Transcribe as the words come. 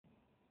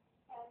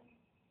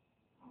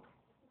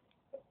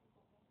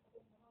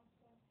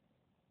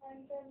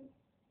And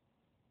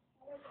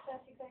I went to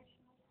first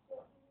education. I just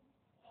thought,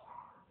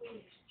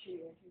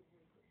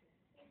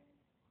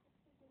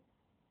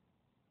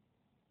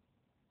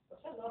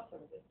 What's that last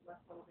one?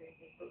 Last one being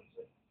the books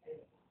with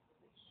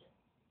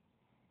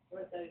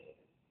where are those?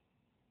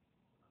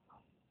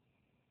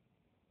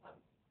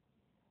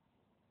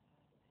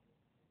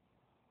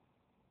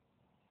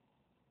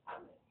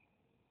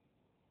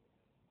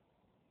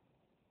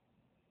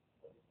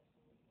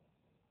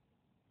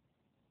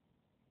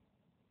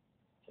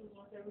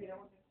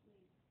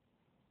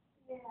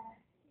 yeah,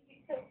 you can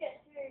still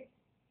get through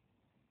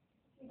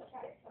these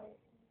characters.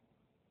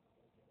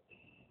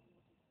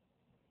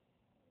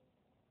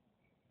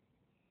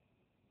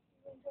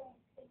 I'm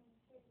enjoying singing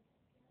through them.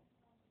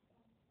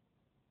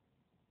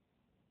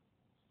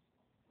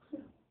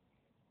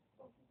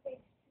 From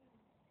page 2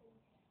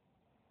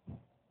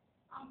 to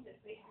I'm just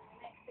reading the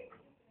next 6.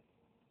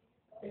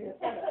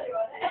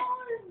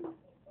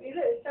 You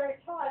look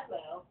very tired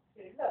now.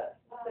 You look.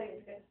 I think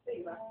you're going to see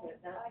back in it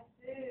now. I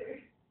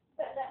do.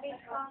 But let me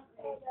can't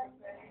say them.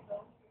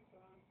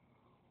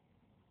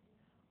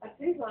 I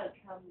do like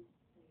the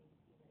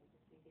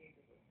CDs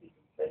of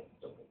people's bed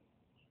stories.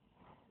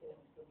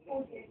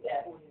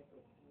 Yeah, audio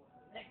books.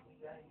 Next is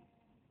very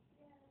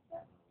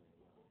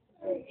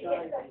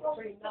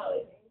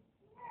nice.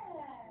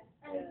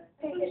 Yeah.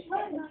 And it's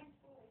really nice.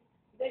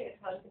 You don't get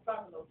time to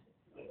travel on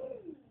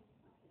it.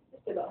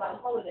 Just a lot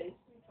about holidays.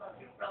 We try to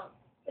do France.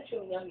 Especially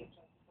when young you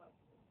try to find.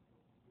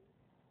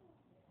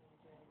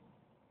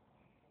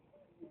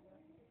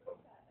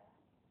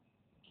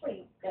 Well,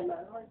 you go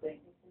around the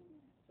library.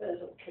 There's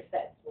little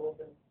cassettes for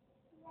them.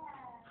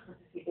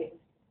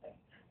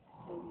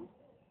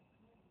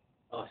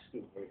 I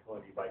still very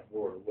highly rate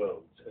War of the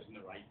Worlds as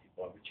narrated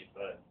by Richard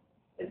Burton.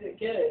 Is it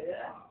good?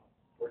 Yeah.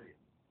 Brilliant.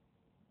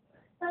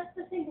 That's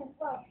the thing as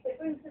well. It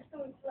brings the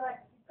story to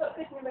life. You've got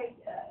good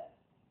narrator.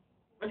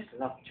 I used to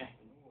love Jack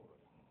and Laura.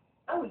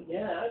 Oh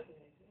yeah, okay.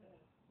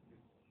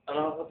 And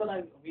I don't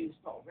know, I mean,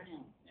 it's not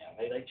around now.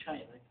 They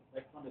change,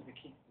 they kind of, the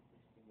kids did this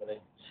thing where they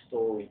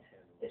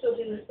storytelling. It's all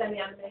in the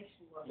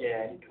semi-animation one.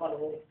 Yeah, and it kind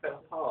of all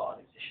fell apart.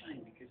 And it was a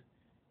shame because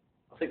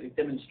I think they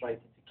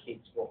demonstrated to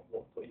kids what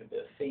putting a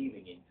bit of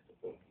feeling into the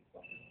book is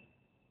like.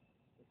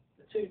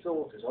 The two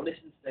daughters, I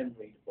listen to them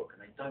read the book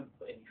and they don't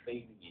put any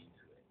feeling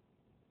into it.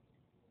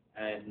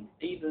 And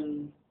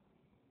even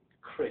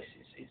Chris,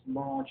 it's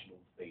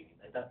marginal feeling.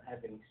 They don't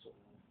have any sort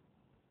of,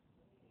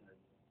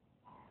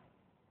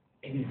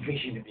 any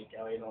vision of it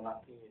going on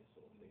up here,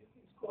 sort of thing.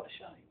 It's quite a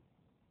shame.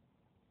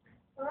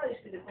 Well, that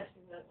used to be the best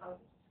thing that I was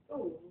at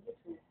school.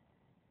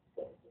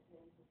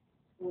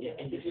 Yeah,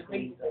 and you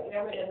read it. Yeah,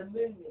 I read the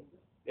moon.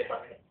 Yeah.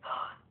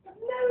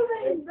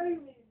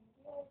 Moon.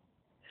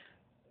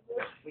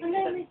 We used to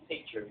have a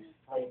teacher whose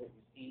favourite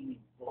was Enid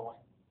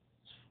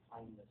Blyton's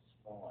famous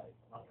 5,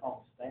 and I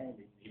can't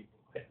stand Enid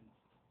Blyton.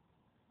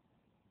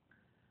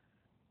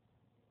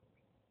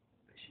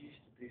 But she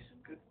used to do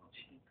some good ones.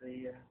 She did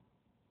the.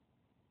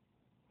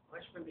 I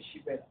just remember she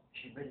read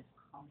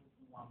 101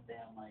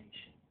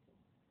 Dalmatians,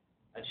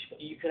 and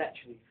you could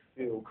actually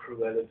feel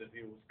Cruella de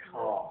Vil's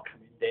car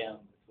coming down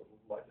the sort of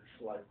like the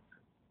slope.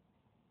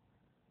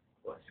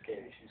 Quite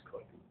scary. She was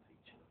quite a good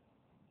teacher.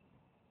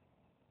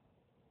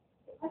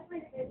 I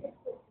find it very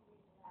difficult to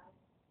read aloud.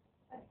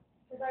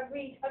 Because I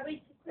read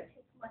too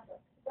quickly for myself.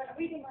 When I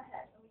read in my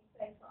head, I read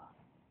very fast.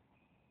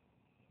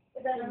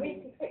 But then I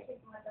read too quickly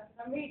for myself.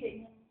 And I'm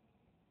reading and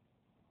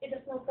it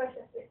doesn't all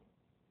process it.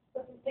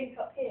 Doesn't think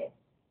up here.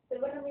 So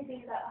when I'm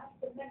reading aloud, I have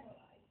to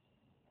memorize.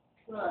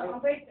 Right.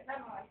 I'm very good at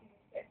memorizing the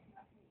script and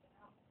I can read it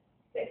out.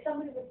 But if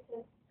somebody was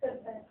to put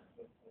a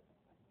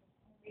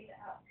read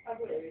it out, I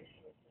would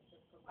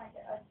find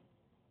it.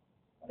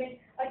 I mean,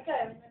 I go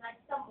and then I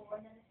stumble,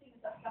 and then as soon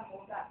as I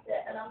stumble, that's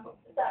it, and that's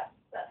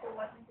all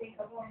I can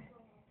think of. I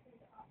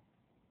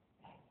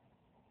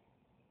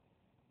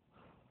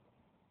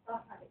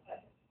find it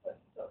quite difficult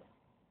to sort of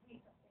read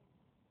something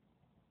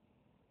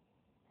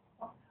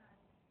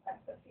offhand, like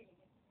put feeling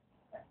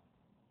into it.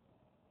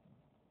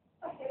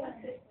 Okay,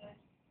 what's this word?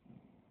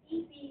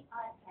 EBIN.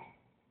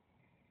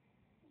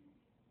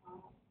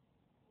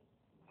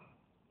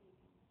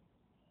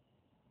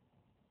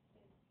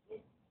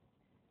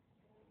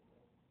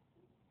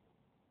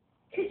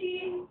 Could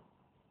you?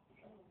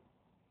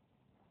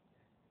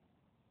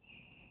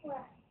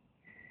 Well,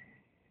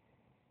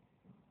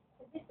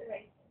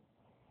 eviscerate.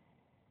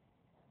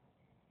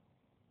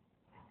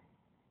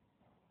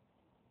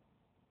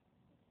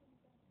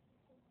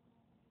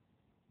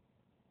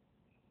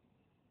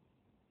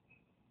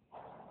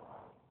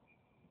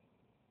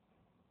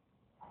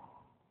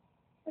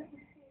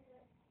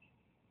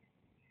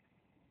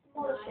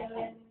 Demolishing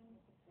and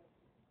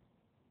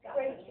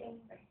breaking.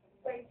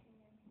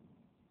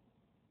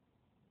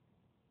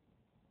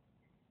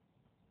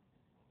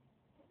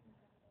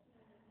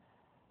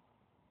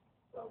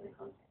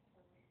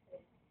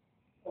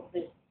 Of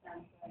this.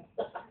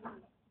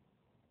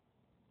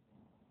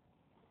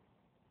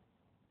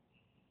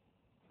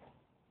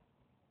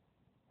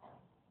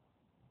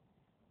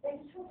 They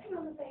were talking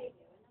on the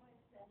radio, and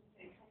I was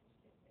doing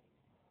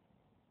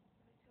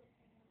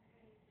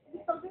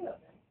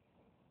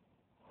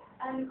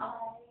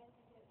Wrong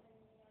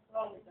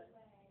with it.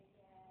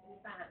 In the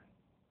van.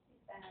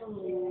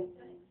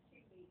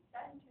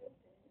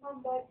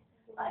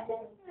 I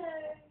don't know.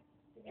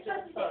 It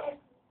doesn't get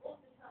all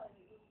the time.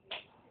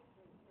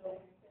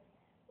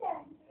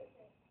 Yeah,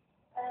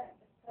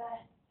 the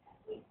first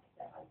week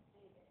that I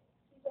did it,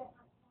 you don't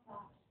have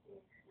time to do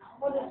it.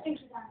 Well, the thing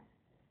is that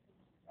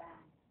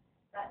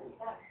that's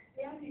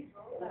the only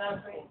rule. The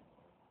boundary.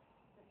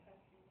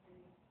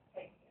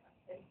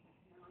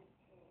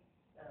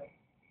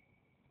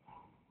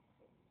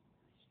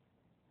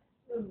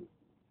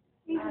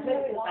 Even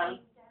though it's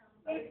lying down,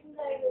 even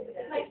though it's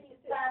making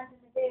stands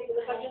in the vehicle.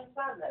 The budget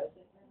van though, is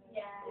it?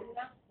 Yeah. Is it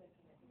that?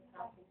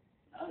 No,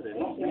 they're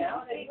not.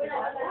 Yeah. We're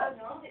not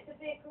allowed to. It's a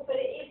vehicle, but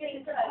it is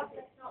in the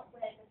public, not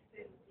where the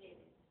food is.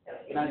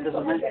 No, it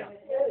doesn't matter.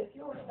 If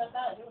you're already done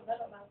that, you're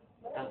never allowed to.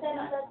 Then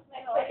it does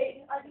make, but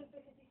I think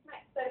because he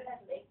smacks so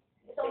heavily,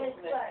 it's on his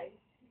clothes.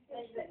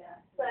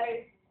 So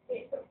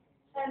it sort of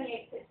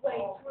permeates its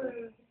way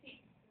through the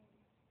seat.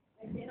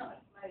 You're not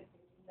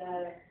smoking.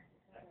 No.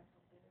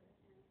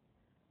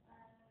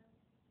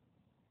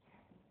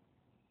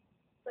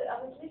 But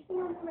I was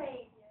listening on the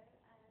radio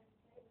and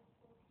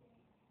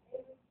they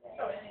were saying,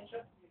 Sorry, I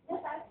interrupted you. no,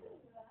 that's all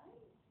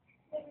right.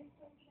 They were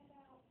talking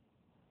about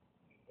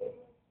it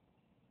was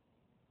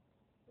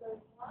the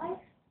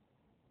wife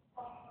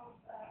of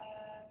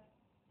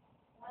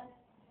one of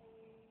the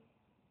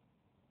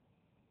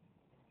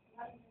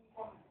London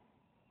bombers.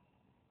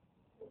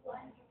 The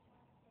wife of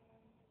one of the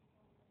London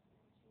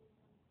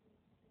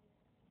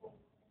bombers, and she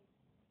wanted to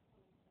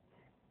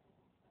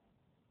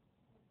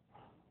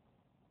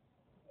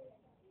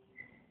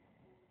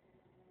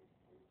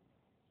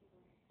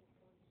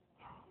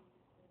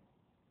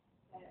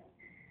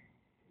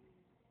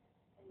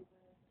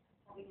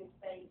having a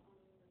debate on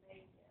the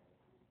radio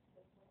and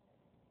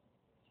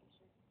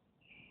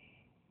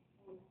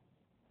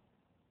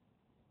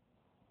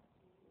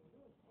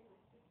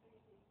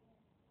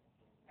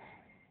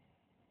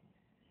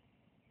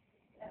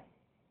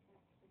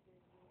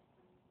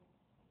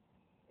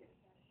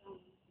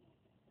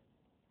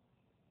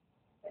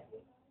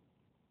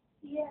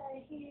yeah,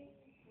 he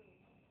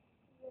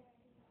killed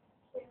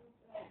 7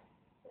 students.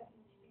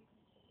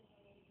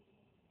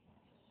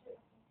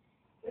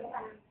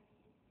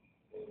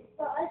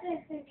 But I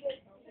don't think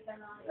it's,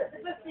 but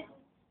the book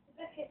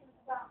isn't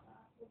about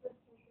that. The book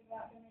is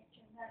about the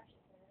nature and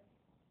nurture theory.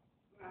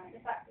 Right.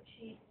 The fact that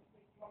she didn't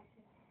really want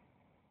him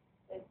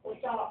to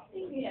start,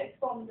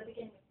 from the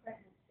beginning of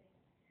pregnancy.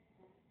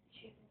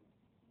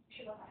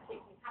 She wasn't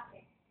particularly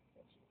happy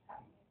that she was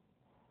having him.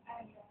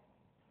 And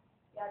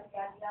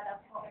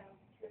yada, following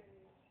through.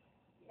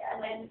 Yeah,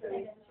 and then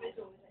she was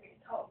always really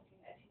cold,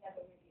 she never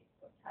really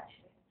got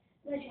attached to him.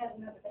 And then she had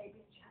another baby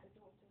and she had a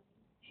daughter.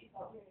 She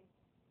felt really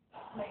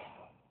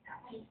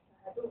attached to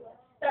her daughter.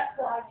 That's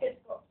what I just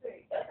got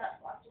through. That's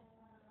what I just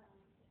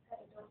had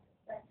a daughter.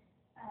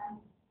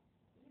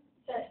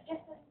 So it's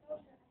just a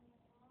daughter.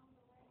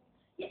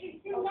 Yeah,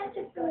 it's in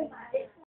letter format. It's